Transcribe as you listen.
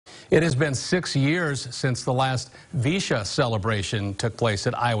It has been 6 years since the last VEISHEA celebration took place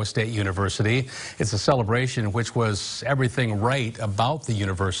at Iowa State University. It's a celebration which was everything right about the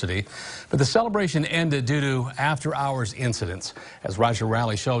university. But the celebration ended due to after-hours incidents. As Roger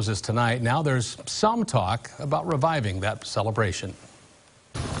Rowley shows us tonight, now there's some talk about reviving that celebration.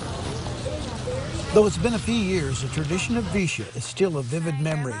 Though it's been a few years, the tradition of VEISHEA is still a vivid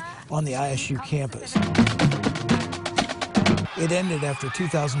memory on the ISU campus. It ended after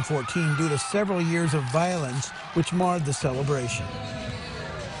 2014 due to several years of violence which marred the celebration.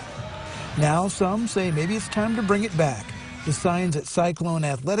 Now some say maybe it's time to bring it back. The signs at Cyclone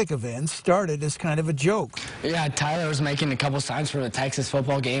athletic events started as kind of a joke. Yeah, Tyler was making a couple signs for the Texas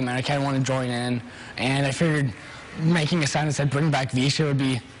football game, and I kind of wanted to join in. And I figured making a sign that said bring back VEISHEA would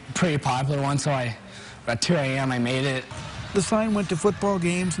be a pretty popular one, so at 2 a.m. I made it. The sign went to football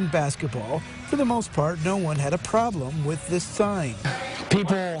games and basketball. For the most part, no one had a problem with this sign.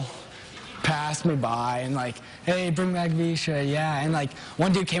 People passed me by and like, hey, bring back VEISHEA, yeah. And like,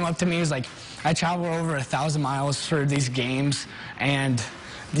 one dude came up to me, he was like, I traveled over 1,000 miles for these games, and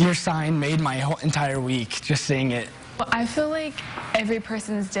your sign made my whole entire week just seeing it. Well, I feel like every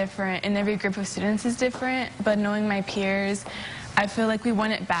person is different and every group of students is different, but knowing my peers, I feel like we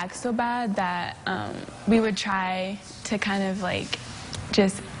want it back so bad that we would try to kind of like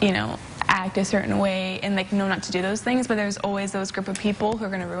just, act a certain way and like know not to do those things, but there's always those group of people who are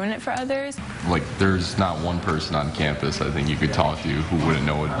going to ruin it for others. Like, there's not one person on campus I think you could talk to who wouldn't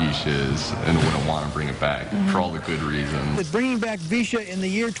know what VEISHEA is and wouldn't want to bring it back for all the good reasons. Bringing back VEISHEA in the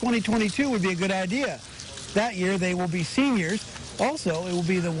year 2022 would be a good idea. That year they will be seniors. Also, it will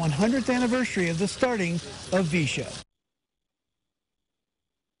be the 100th anniversary of the starting of VEISHEA.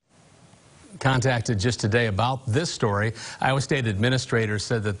 Contacted just today about this story, Iowa State administrators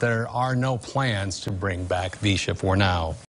said that there are no plans to bring back VEISHEA for now.